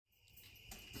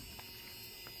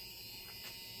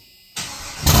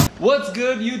What's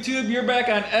good, YouTube? You're back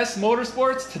on S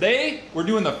Motorsports. Today, we're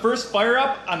doing the first fire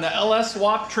up on the LS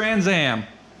Swap Trans Am.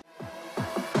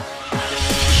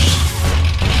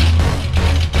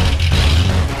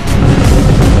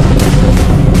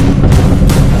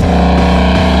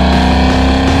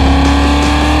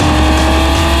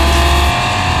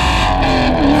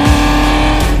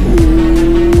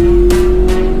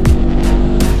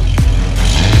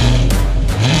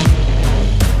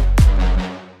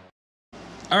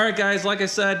 Alright guys, like I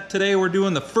said, today we're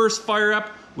doing the first fire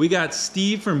up. We got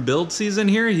Steve from Build Season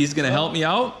here. He's going to help me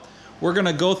out. We're going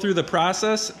to go through the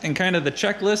process and kind of the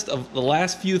checklist of the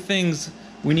last few things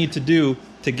we need to do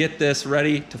to get this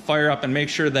ready to fire up and make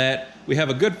sure that we have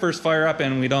a good first fire up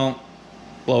and we don't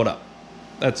blow it up.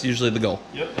 That's usually the goal.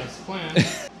 Yep, that's the plan.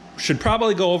 Should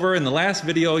probably go over in the last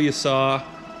video you saw,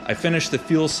 I finished the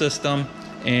fuel system,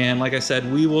 and like I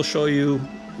said, we will show you,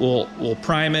 we'll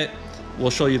prime it. We'll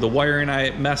show you the wiring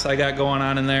mess I got going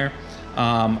on in there.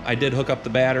 I did hook up the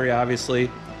battery,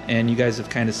 obviously, and you guys have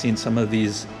kind of seen some of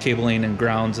these cabling and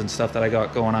grounds and stuff that I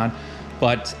got going on.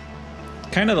 But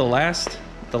kind of the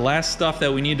last stuff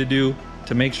that we need to do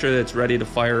to make sure that it's ready to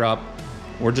fire up,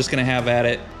 we're just gonna have at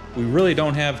it. We really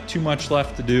don't have too much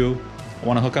left to do. I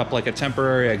wanna hook up like a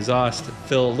temporary exhaust,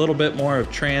 fill a little bit more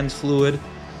of trans fluid,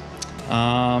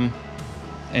 and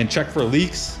check for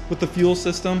leaks with the fuel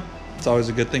system. It's always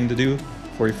a good thing to do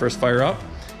before you first fire up.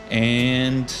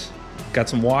 And got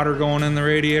some water going in the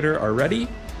radiator already.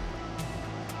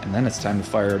 And then it's time to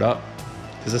fire it up,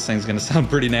 because this thing's gonna sound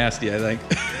pretty nasty, I think.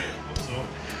 So.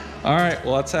 All right,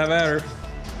 well, let's have at her.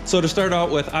 So to start out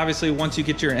with, obviously, once you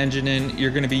get your engine in, you're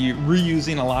gonna be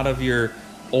reusing a lot of your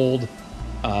old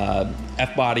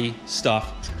FBody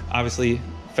stuff. Obviously,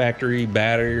 factory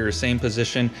battery or same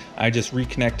position. I just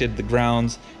reconnected the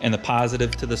grounds and the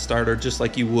positive to the starter just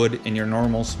like you would in your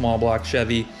normal small block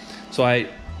Chevy. So I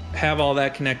have all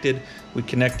that connected. We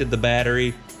connected the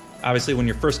battery. Obviously, when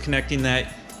you're first connecting that,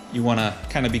 you want to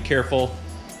kind of be careful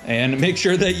and make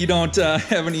sure that you don't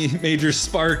have any major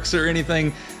sparks or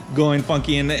anything going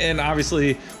funky. And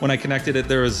obviously, when I connected it,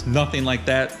 there was nothing like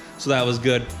that, so that was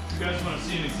good. If you guys want to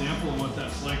see an example of what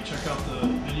that's like, check out the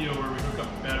video where we hook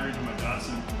up the battery to my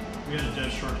Datsun. We had a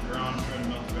dead short ground, trying to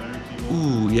melt the battery cable.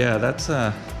 Ooh, yeah, that's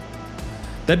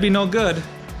that'd be no good.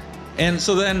 And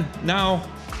so then now,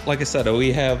 like I said,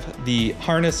 we have the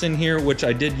harness in here, which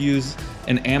I did use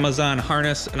an Amazon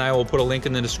harness, and I will put a link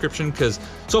in the description, because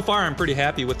so far I'm pretty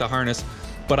happy with the harness.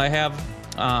 But I have,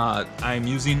 I'm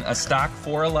using a stock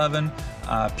 411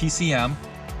 PCM,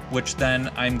 which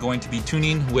then I'm going to be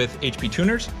tuning with HP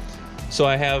tuners. So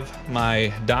I have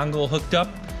my dongle hooked up,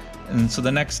 and so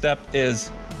the next step is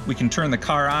we can turn the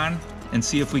car on and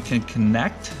see if we can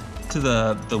connect to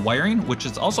the wiring, which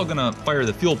is also gonna fire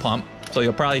the fuel pump. So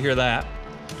you'll probably hear that.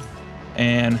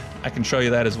 And I can show you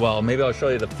that as well. Maybe I'll show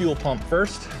you the fuel pump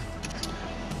first.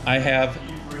 I have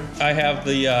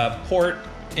the port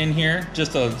in here,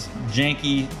 just a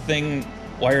janky thing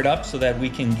wired up so that we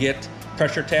can get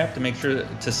pressure tap to make sure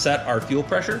to set our fuel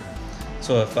pressure.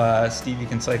 So if Steve, you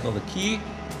can cycle the key,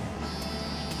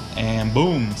 and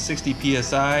boom, 60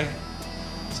 PSI.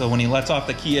 So when he lets off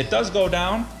the key, it does go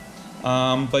down.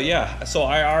 But yeah, so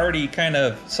I already kind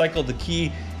of cycled the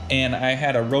key, and I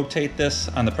had to rotate this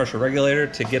on the pressure regulator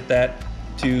to get that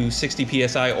to 60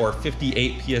 PSI, or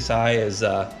 58 PSI is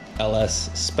LS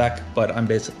spec, but I'm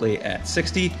basically at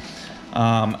 60.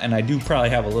 And I do probably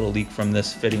have a little leak from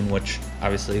this fitting, which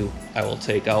obviously I will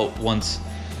take out once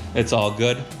it's all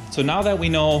good. So now that we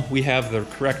know we have the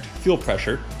correct fuel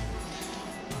pressure,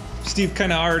 Steve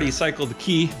kind of already cycled the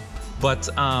key, but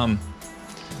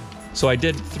so I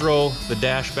did throw the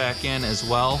dash back in as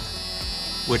well,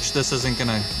 which this isn't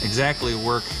gonna exactly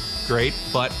work great,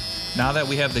 but now that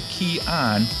we have the key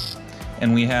on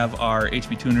and we have our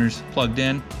HP tuners plugged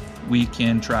in, we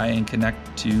can try and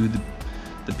connect to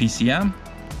the PCM.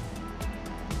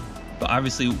 But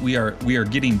obviously we are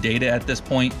getting data at this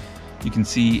point. You can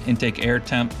see intake air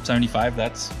temp 75. I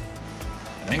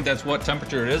think that's what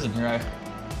temperature it is in here.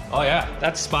 Oh yeah,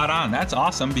 that's spot on. That's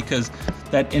awesome, because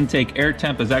that intake air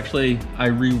temp is actually, I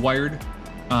rewired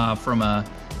from a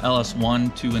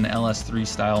LS1 to an LS3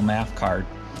 style MAF card.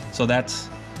 So that's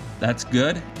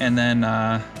good. And then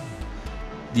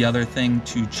the other thing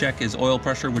to check is oil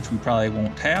pressure, which we probably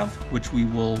won't have, which we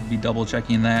will be double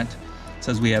checking that. It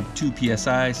says we have 2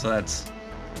 PSI, so that's,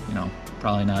 you know,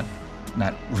 probably not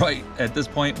right at this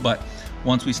point, but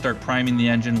once we start priming the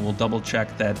engine, we'll double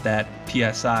check that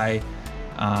PSI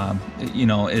you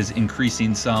know, is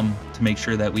increasing some to make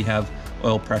sure that we have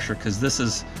oil pressure, because this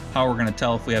is how we're going to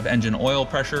tell if we have engine oil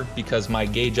pressure, because my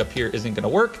gauge up here isn't going to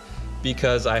work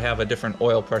because I have a different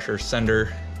oil pressure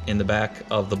sender in the back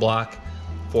of the block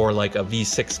for like a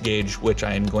V6 gauge, which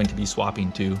I am going to be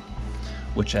swapping to,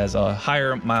 which has a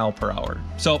higher mile per hour.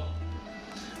 So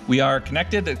we are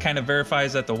connected. It kind of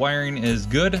verifies that the wiring is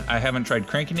good. I haven't tried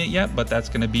cranking it yet, but that's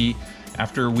gonna be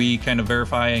after we kind of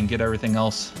verify and get everything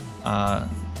else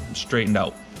straightened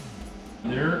out.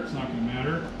 There, it's not gonna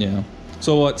matter. Yeah.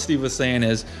 So what Steve was saying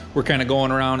is we're kind of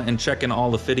going around and checking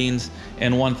all the fittings.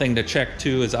 And one thing to check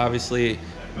too is obviously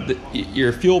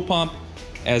your fuel pump,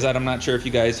 as I'm not sure if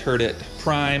you guys heard it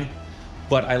prime,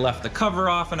 but I left the cover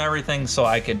off and everything so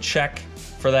I could check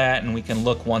for that and we can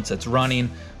look once it's running.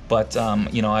 But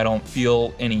you know, I don't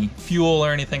feel any fuel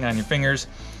or anything on your fingers.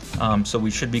 So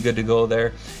we should be good to go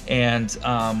there. And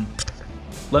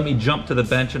let me jump to the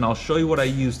bench and I'll show you what I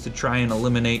use to try and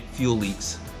eliminate fuel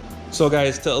leaks. So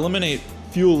guys, to eliminate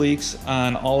fuel leaks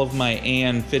on all of my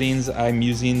AN fittings, I'm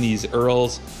using these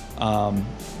Earls.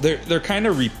 They're kind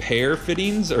of repair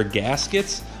fittings or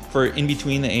gaskets for in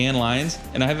between the AN lines.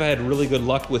 And I've had really good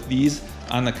luck with these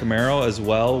on the Camaro as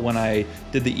well. When I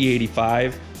did the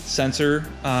E85 sensor,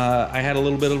 I had a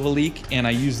little bit of a leak and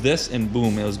I used this and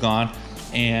boom, it was gone.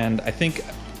 And I think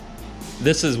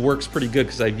this works pretty good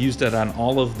because I've used it on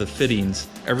all of the fittings,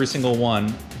 every single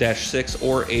one, -6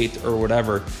 or 8 or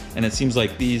whatever. And it seems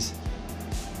like these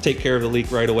take care of the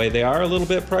leak right away. They are a little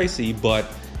bit pricey, but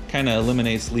kind of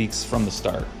eliminates leaks from the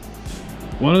start.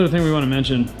 One other thing we want to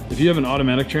mention, if you have an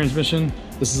automatic transmission,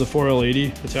 this is a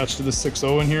 4L80 attached to the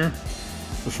 6.0 in here.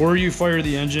 Before you fire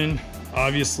the engine,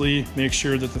 obviously make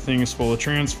sure that the thing is full of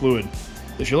trans fluid.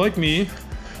 If you're like me,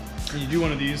 and you do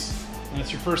one of these, and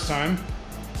it's your first time,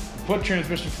 put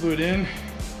transmission fluid in,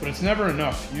 but it's never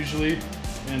enough usually.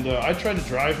 And I tried to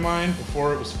drive mine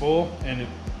before it was full and it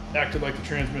acted like the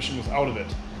transmission was out of it.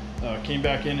 Came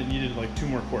back in, it needed like 2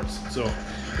 more quarts. So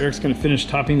Eric's gonna finish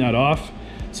topping that off.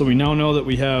 So we now know that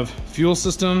we have fuel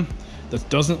system that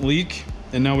doesn't leak,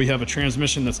 and now we have a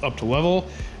transmission that's up to level,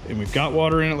 and we've got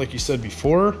water in it like you said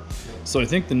before. So I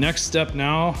think the next step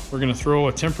now, we're gonna throw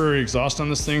a temporary exhaust on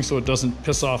this thing so it doesn't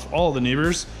piss off all the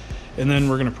neighbors, and then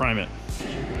we're gonna prime it.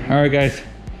 All right guys,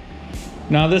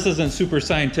 now this isn't super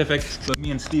scientific, but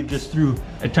me and Steve just threw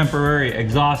a temporary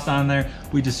exhaust on there.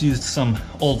 We just used some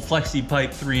old flexi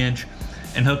pipe 3-inch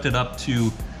and hooked it up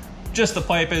to just the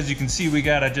pipe. As you can see, we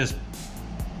got it just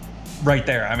right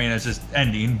there. I mean, it's just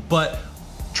ending, but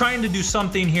trying to do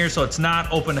something here so it's not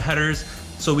open headers,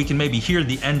 so we can maybe hear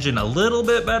the engine a little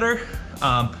bit better.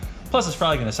 Plus it's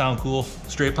probably gonna sound cool,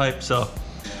 straight pipe, so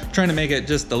trying to make it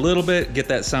just a little bit, get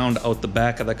that sound out the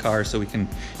back of the car so we can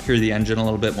hear the engine a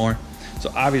little bit more.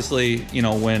 So obviously, you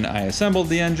know, when I assembled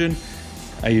the engine,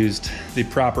 I used the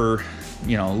proper,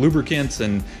 you know, lubricants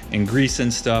and grease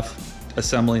and stuff,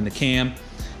 assembling the cam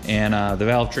and the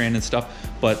valve train and stuff.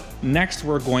 But next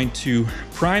we're going to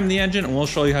prime the engine, and we'll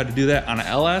show you how to do that on an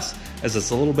LS, as it's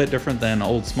a little bit different than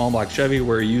old small block Chevy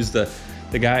where you use the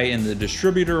guy in the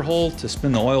distributor hole to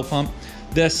spin the oil pump.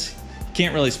 This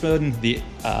can't really spin the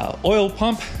oil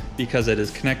pump because it is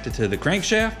connected to the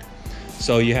crankshaft.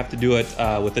 So you have to do it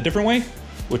with a different way,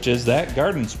 which is that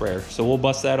garden sprayer. So we'll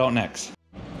bust that out next.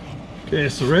 Okay,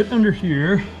 so right under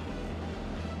here,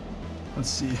 let's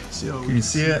see how Can you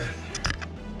see it?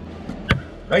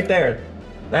 Right there,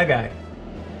 that guy.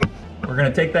 We're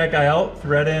gonna take that guy out,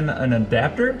 thread in an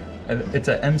adapter. It's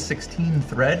a M16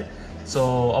 thread.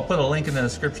 So I'll put a link in the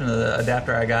description of the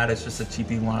adapter I got. It's just a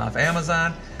cheapy one off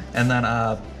Amazon. And then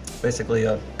basically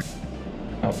a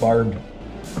Barb,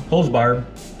 hose barb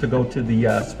to go to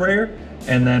the sprayer.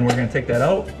 And then we're gonna take that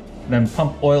out, then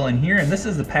pump oil in here. And this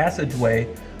is the passageway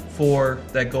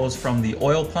that goes from the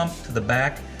oil pump to the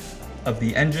back of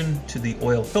the engine to the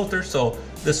oil filter. So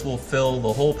this will fill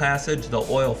the whole passage, the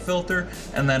oil filter,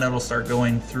 and then it'll start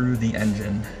going through the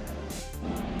engine.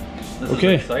 This is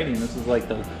exciting. This is like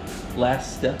the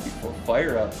last step before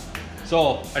fire up.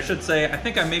 So I should say, I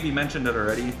think I maybe mentioned it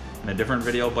already in a different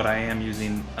video, but I am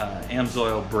using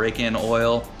AMSOIL break-in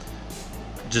oil.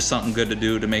 Just something good to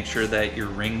do to make sure that your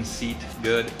rings seat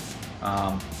good.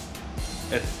 I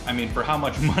mean, for how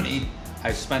much money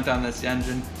I've spent on this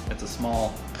engine, it's a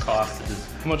small cost.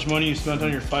 How much money you spent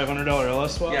on your $500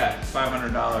 LS swap? Yeah,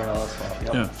 $500 LS swap.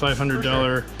 Yep. Yeah,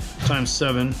 $500 times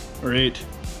 7 or 8.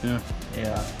 Yeah.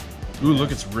 Yeah. Ooh,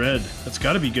 look, it's red. That's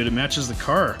got to be good. It matches the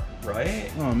car.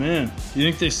 Right? Oh man. Do you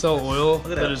think they sell oil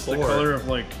that is the color of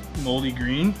like moldy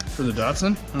green for the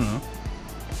Datsun? I don't know.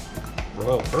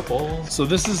 Royal purple. So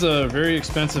this is a very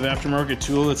expensive aftermarket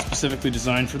tool that's specifically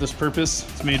designed for this purpose.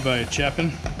 It's made by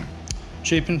Chapin,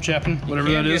 whatever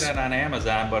that is. You can get it on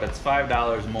Amazon, but it's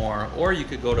 $5 more. Or you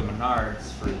could go to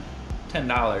Menards for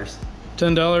 $10.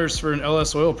 $10 for an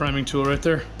LS oil priming tool right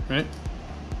there, right?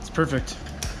 It's perfect.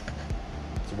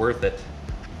 It's worth it.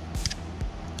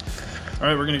 All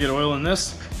right, we're gonna get oil in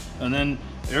this, and then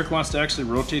Eric wants to actually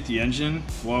rotate the engine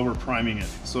while we're priming it.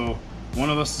 So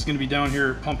one of us is gonna be down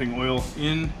here pumping oil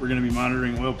in. We're gonna be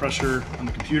monitoring oil pressure on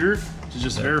the computer to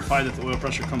just verify that the oil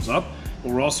pressure comes up.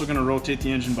 But we're also gonna rotate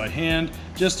the engine by hand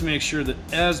just to make sure that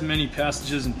as many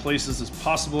passages and places as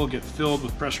possible get filled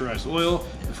with pressurized oil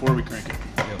before we crank it.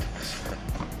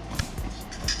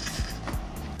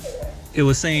 It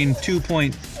was saying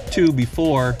 2.2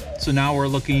 before, so now we're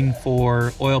looking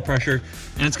for oil pressure.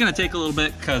 And it's gonna take a little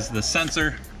bit because the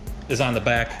sensor is on the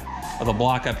back of the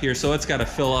block up here, so it's gotta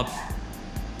fill up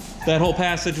that whole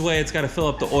passageway. It's gotta fill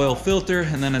up the oil filter,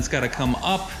 and then it's gotta come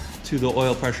up to the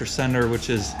oil pressure sender, which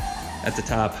is at the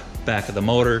top back of the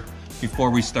motor before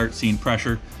we start seeing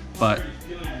pressure. But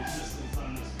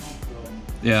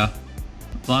yeah,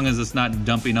 as long as it's not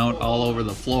dumping out all over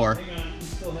the floor.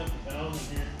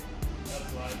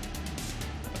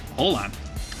 Hold on.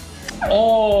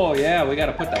 Oh yeah, we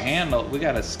gotta put the handle, we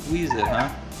gotta squeeze it, huh?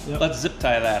 Yep. Let's zip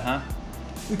tie that, huh?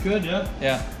 We could, yeah.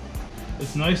 Yeah.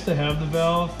 It's nice to have the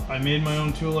valve. I made my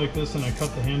own tool like this and I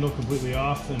cut the handle completely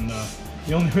off, and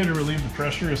the only way to relieve the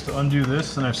pressure is to undo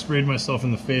this, and I've sprayed myself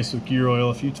in the face with gear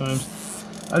oil a few times.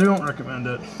 I don't recommend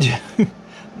it.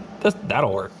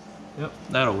 That'll work. Yep.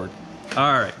 That'll work.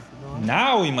 All right,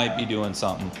 now we might be doing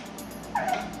something.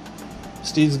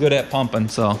 Steve's good at pumping,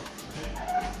 so.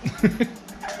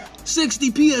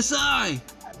 60 PSI!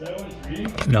 Is that what it's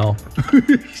reading? No.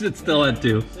 It's still at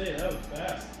 2. Say, that was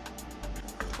fast.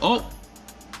 Oh.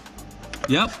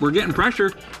 Yep, we're getting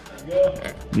pressure. There you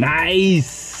go.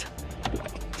 Nice.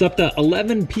 It's up to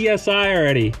 11 PSI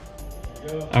already.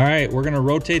 There you go. All right, we're gonna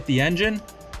rotate the engine.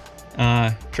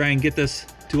 Try and get this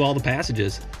to all the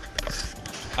passages.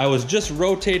 I was just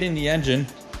rotating the engine.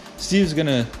 Steve's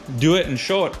gonna do it and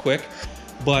show it quick,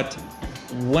 but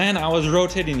when I was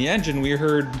rotating the engine, we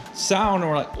heard sound and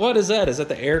we're like, what is that? Is that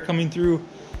the air coming through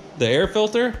the air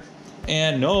filter?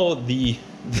 And no, the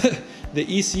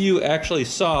ECU actually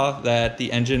saw that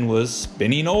the engine was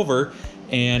spinning over,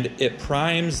 and it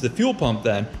primes the fuel pump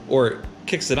then, or it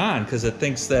kicks it on because it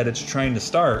thinks that it's trying to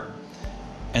start.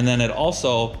 And then it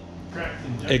also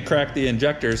cracked the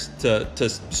injectors to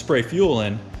spray fuel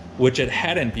in, which it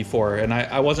hadn't before. And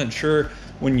I wasn't sure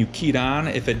when you keyed on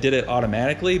if it did it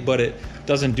automatically, but it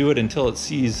doesn't do it until it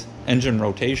sees engine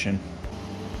rotation.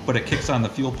 But it kicks on the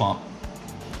fuel pump.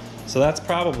 So that's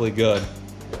probably good.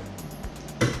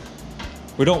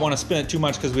 We don't want to spin it too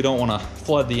much because we don't want to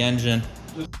flood the engine.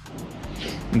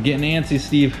 I'm getting antsy,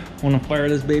 Steve. Want to fire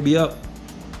this baby up.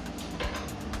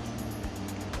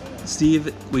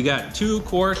 Steve, we got 2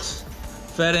 quarts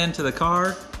fed into the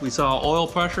car. We saw oil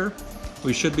pressure.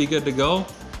 We should be good to go.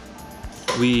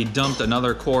 We dumped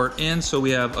another quart in, so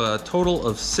we have a total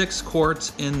of 6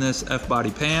 quarts in this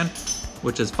FBody pan,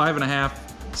 which is 5.5.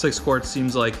 6 quarts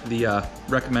seems like the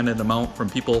recommended amount from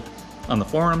people on the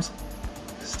forums.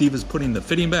 Steve is putting the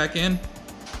fitting back in.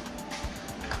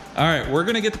 All right, we're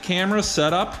gonna get the camera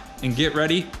set up and get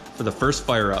ready for the first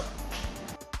fire up.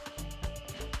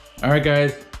 All right,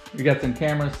 guys, we got some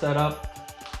cameras set up.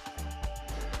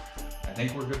 I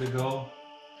think we're good to go.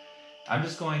 I'm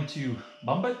just going to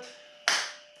bump it.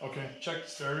 Okay, check the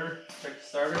starter. Check the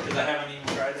starter, because I haven't even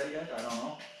tried that yet. I don't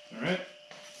know. All right.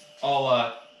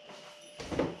 I'll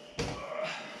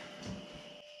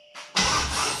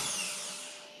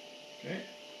Okay.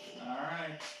 all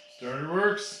right. Starter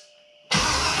works.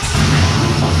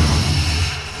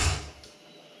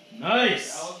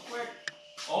 Nice. That was quick.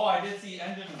 Oh, I did see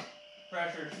engine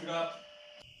pressure shoot up.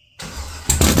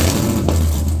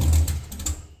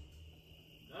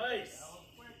 Nice. That was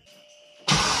quick.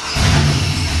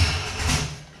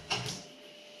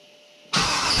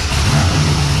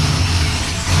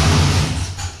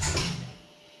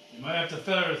 You might have to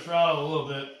feather the throttle a little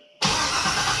bit.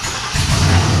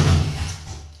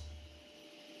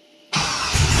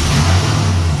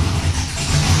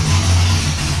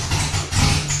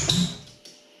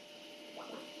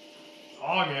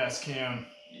 All gas cam.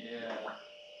 Yeah.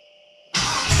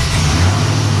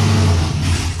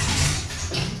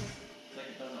 Like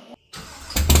it doesn't work.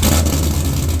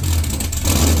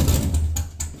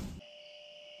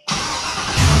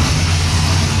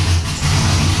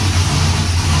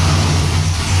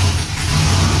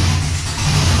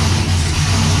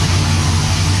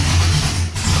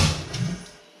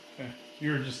 Okay.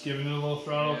 You were just giving it a little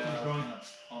throttle. Yeah, Keep going.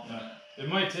 yeah. It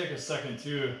might take a second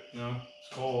too, you know, it's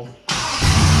cold.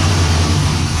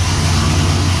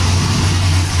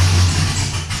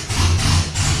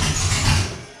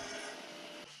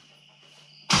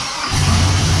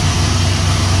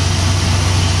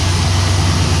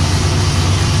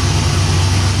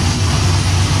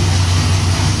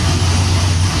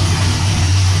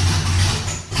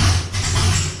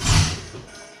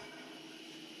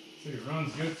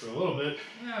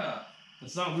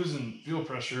 it's not losing fuel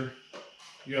pressure.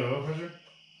 You got oil pressure?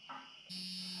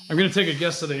 I'm gonna take a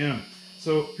guess that I am.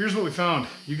 So here's what we found.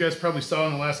 You guys probably saw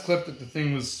in the last clip that the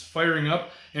thing was firing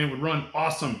up and it would run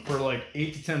awesome for like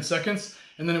 8 to 10 seconds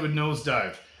and then it would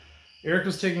nosedive. Eric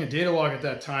was taking a data log at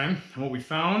that time, and what we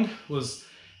found was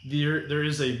there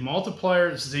is a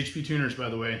multiplier. This is HP Tuners, by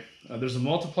the way. There's a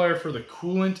multiplier for the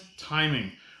coolant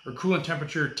timing, or coolant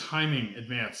temperature timing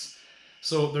advance.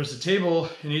 So there's a table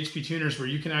in HP Tuners where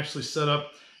you can actually set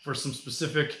up for some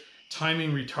specific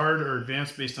timing retard or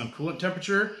advance based on coolant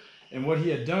temperature. And what he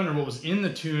had done, or what was in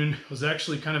the tune, was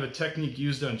actually kind of a technique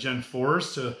used on Gen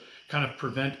 4s to kind of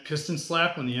prevent piston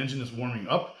slap when the engine is warming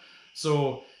up.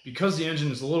 So because the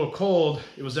engine is a little cold,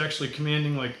 it was actually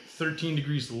commanding like 13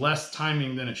 degrees less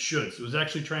timing than it should. So it was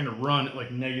actually trying to run at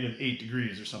like -8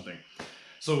 degrees or something.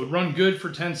 So it would run good for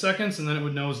 10 seconds and then it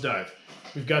would nosedive.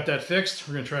 We've got that fixed.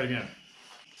 We're gonna try it again.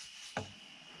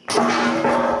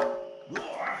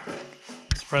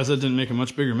 Surprised that didn't make a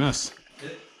much bigger mess.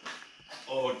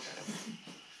 Oh,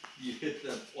 you hit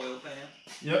the oil pan?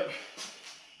 Yep.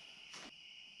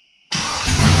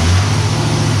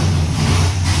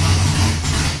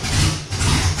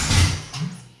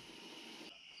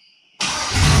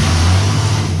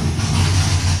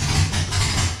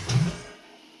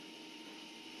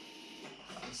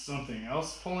 Something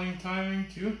else pulling timing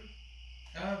too?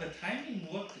 The timing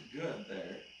looked good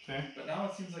there. Okay. But now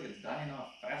it seems like it's dying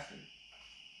off faster.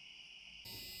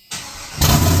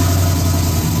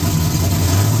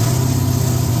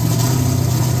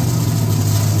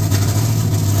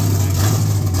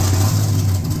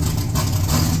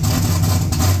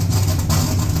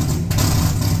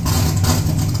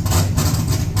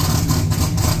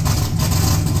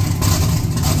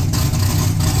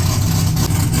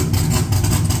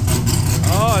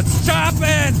 It's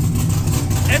Chapin!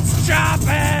 It's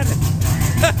Chapin!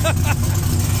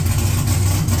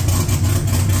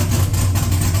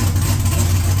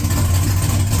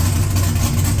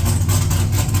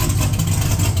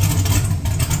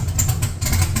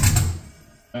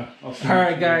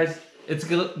 Alright guys, it's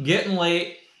getting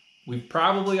late. We've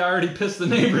probably already pissed the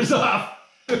neighbors off.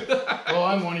 Well,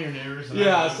 I'm one of your neighbors. And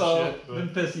yeah, so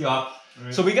didn't piss you off.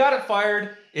 Right. So we got it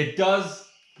fired. It does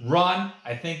run.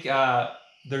 I think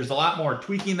there's a lot more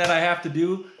tweaking that I have to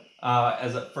do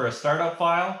for a startup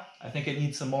file. I think it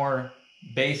needs some more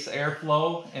base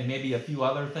airflow and maybe a few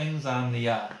other things on the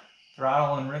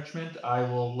throttle enrichment. I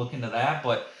will look into that,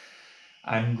 but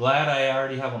I'm glad I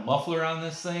already have a muffler on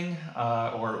this thing,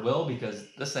 or it will, because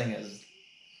this thing is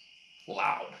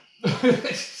loud.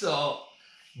 So,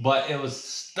 but it was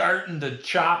starting to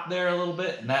chop there a little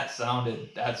bit, and that sounded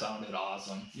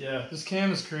awesome. Yeah, this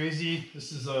cam is crazy.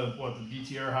 This is what, the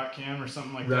BTR hot cam or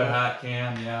something like that. Red hot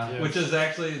cam, yeah. Which is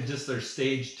actually just their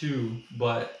stage 2,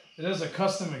 but it has a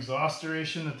custom exhaust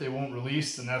duration that they won't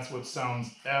release, and that's what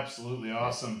sounds absolutely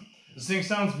awesome. This thing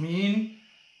sounds mean,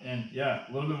 and yeah,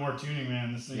 a little bit more tuning,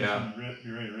 man. This thing is gonna rip.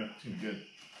 You're ready to rip. It's gonna be good.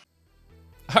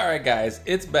 All right, guys,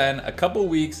 it's been a couple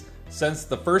weeks since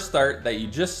the first start that you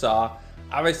just saw.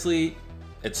 Obviously,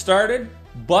 it started,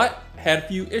 but had a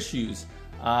few issues.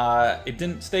 It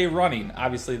didn't stay running.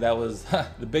 Obviously, that was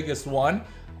the biggest one.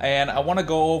 And I want to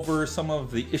go over some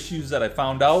of the issues that I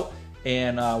found out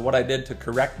and what I did to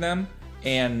correct them.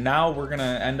 And now we're going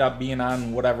to end up being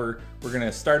on whatever. We're going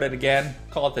to start it again,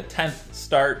 call it the 10th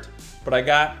start. But I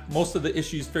got most of the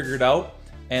issues figured out,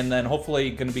 and then hopefully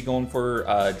going to be going for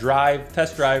a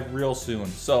test drive real soon.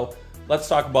 So let's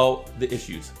talk about the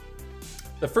issues.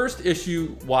 The first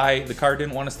issue why the car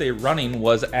didn't want to stay running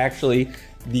was actually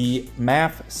the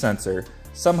MAF sensor.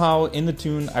 Somehow in the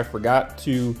tune I forgot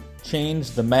to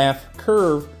change the MAF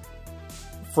curve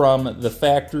from the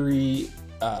factory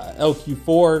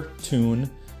LQ4 tune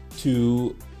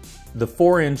to the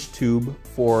 4-inch tube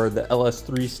for the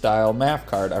LS3 style MAF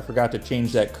card. I forgot to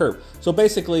change that curve. So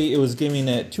basically it was giving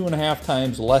it 2.5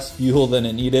 times less fuel than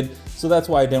it needed, so that's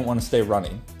why I didn't want to stay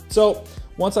running. So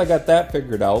once I got that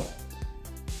figured out,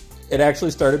 it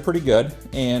actually started pretty good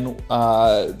and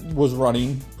was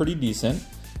running pretty decent,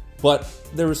 but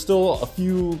there was still a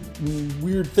few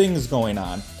weird things going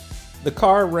on. The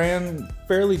car ran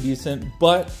fairly decent,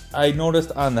 but I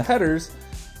noticed on the headers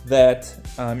that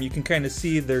you can kind of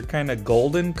see they're kind of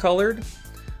golden colored.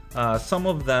 Some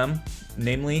of them,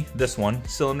 namely this one,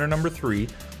 cylinder number 3,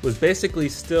 was basically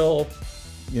still,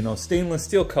 you know, stainless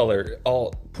steel color.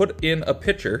 I'll put in a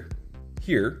picture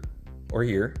here or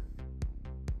here.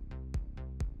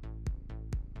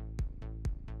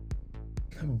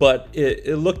 But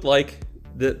it looked like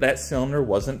that cylinder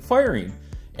wasn't firing,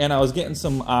 and I was getting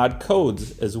some odd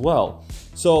codes as well.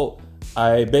 So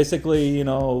I basically, you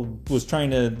know, was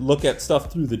trying to look at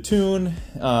stuff through the tune.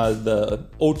 The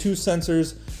O2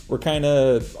 sensors were kind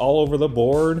of all over the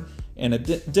board, and it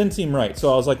didn't seem right.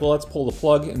 So I was like, well, let's pull the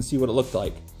plug and see what it looked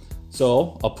like.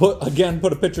 So I'll put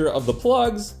a picture of the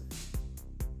plugs.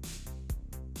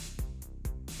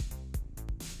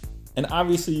 And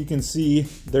obviously you can see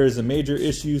there's a major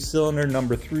issue. Cylinder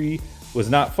number 3 was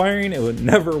not firing. It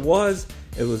never was.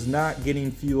 It was not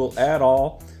getting fuel at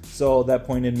all. So that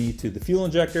pointed me to the fuel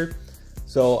injector.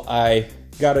 So I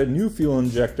got a new fuel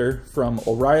injector from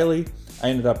O'Reilly. I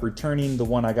ended up returning the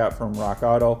one I got from Rock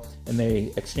Auto, and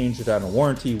they exchanged it on a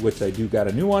warranty, which I do got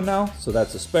a new one now, so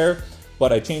that's a spare.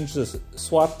 But I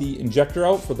swapped the injector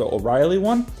out for the O'Reilly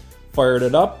one, fired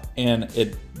it up, and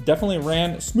it definitely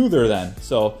ran smoother then.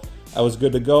 So I was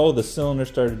good to go. The cylinder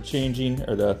started changing,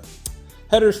 or the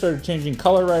header started changing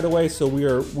color right away, so we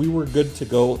were good to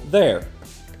go there.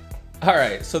 All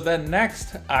right, so then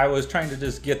next I was trying to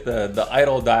just get the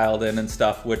idle dialed in and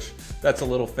stuff, which that's a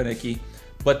little finicky.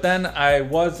 But then I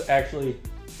was actually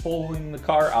pulling the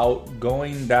car out,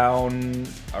 going down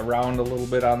around a little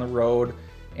bit on the road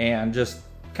and just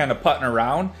kind of putting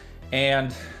around,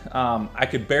 and I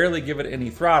could barely give it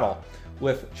any throttle.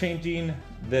 With changing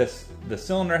the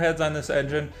cylinder heads on this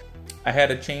engine, I had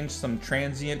to change some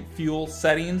transient fuel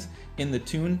settings in the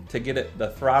tune to get the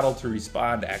throttle to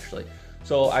respond actually.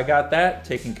 So I got that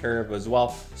taken care of as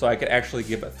well, so I could actually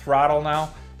give it throttle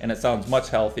now, and it sounds much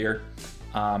healthier.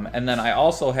 And then I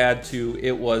also had to,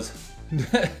 it was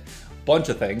a bunch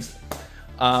of things.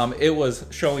 It was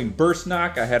showing burst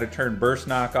knock. I had to turn burst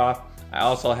knock off. I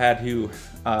also had to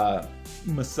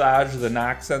massage the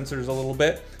knock sensors a little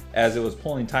bit as it was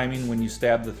pulling timing when you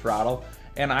stab the throttle.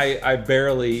 And I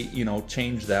barely, you know,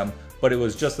 changed them, but it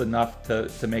was just enough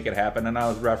to make it happen. And I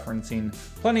was referencing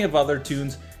plenty of other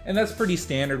tunes, and that's pretty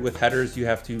standard with headers. You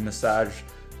have to massage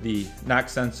the knock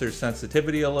sensor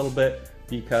sensitivity a little bit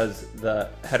because the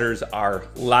headers are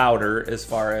louder as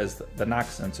far as the knock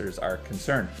sensors are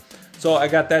concerned. So I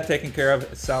got that taken care of.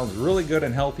 It sounds really good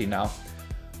and healthy now.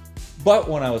 But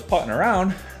when I was putting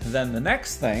around, then the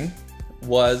next thing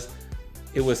was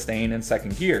it was staying in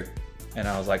second gear. And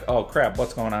I was like, oh crap,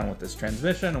 what's going on with this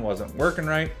transmission? It wasn't working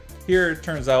right. Here, it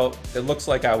turns out it looks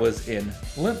like I was in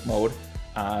limp mode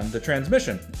on the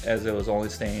transmission, as it was only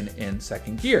staying in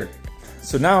second gear.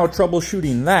 So now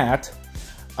troubleshooting that,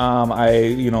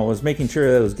 I was making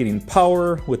sure that it was getting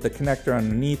power with the connector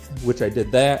underneath, which I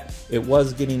did that. It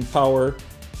was getting power.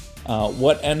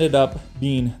 What ended up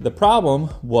being the problem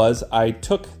was I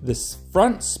took this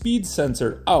front speed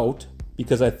sensor out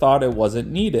because I thought it wasn't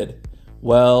needed.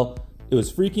 Well, it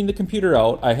was freaking the computer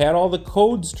out. I had all the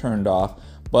codes turned off,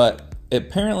 but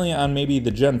apparently on maybe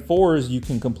the Gen 4s you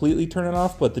can completely turn it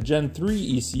off, but the Gen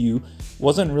 3 ECU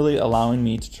wasn't really allowing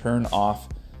me to turn off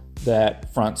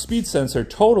that front speed sensor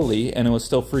totally, and it was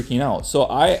still freaking out. So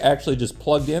I actually just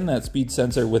plugged in that speed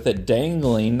sensor with it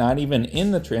dangling, not even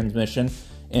in the transmission,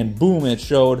 and boom, it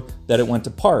showed that it went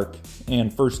to park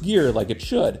and first gear like it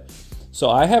should. So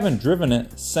I haven't driven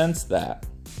it since that,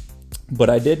 but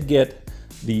I did get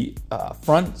the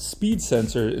front speed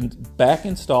sensor back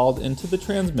installed into the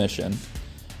transmission,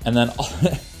 and then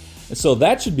so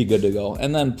that should be good to go.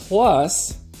 And then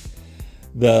plus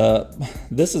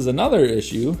this is another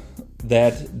issue,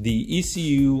 that the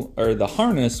ECU or the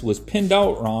harness was pinned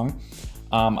out wrong.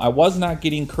 I was not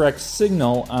getting correct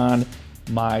signal on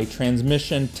my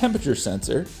transmission temperature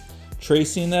sensor.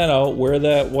 Tracing that out, where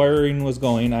that wiring was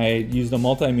going, I used a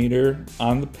multimeter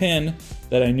on the pin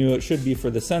that I knew it should be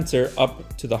for the sensor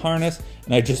up to the harness,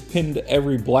 and I just pinned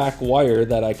every black wire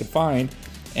that I could find,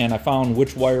 and I found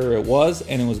which wire it was,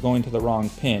 and it was going to the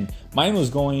wrong pin. Mine was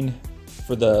going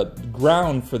for the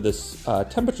ground for this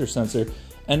temperature sensor,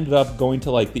 ended up going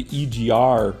to like the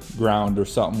EGR ground or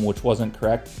something, which wasn't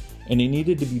correct, and it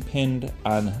needed to be pinned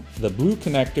on the blue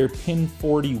connector, pin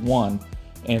 41.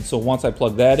 And so once I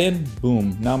plug that in,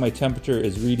 boom, now my temperature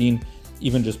is reading,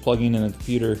 even just plugging in the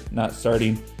computer, not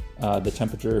starting, the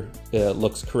temperature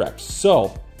looks correct.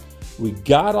 So we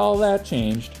got all that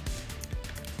changed.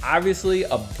 Obviously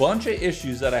a bunch of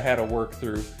issues that I had to work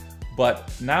through,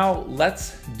 but now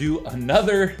let's do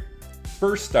another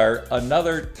first start,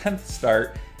 another 10th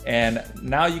start, and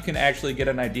now you can actually get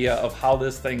an idea of how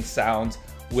this thing sounds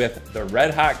with the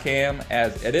red hot cam,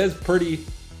 as it is pretty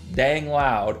dang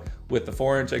loud with the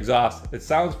 4-inch exhaust. It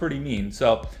sounds pretty mean.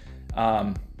 So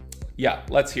yeah,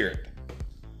 let's hear it.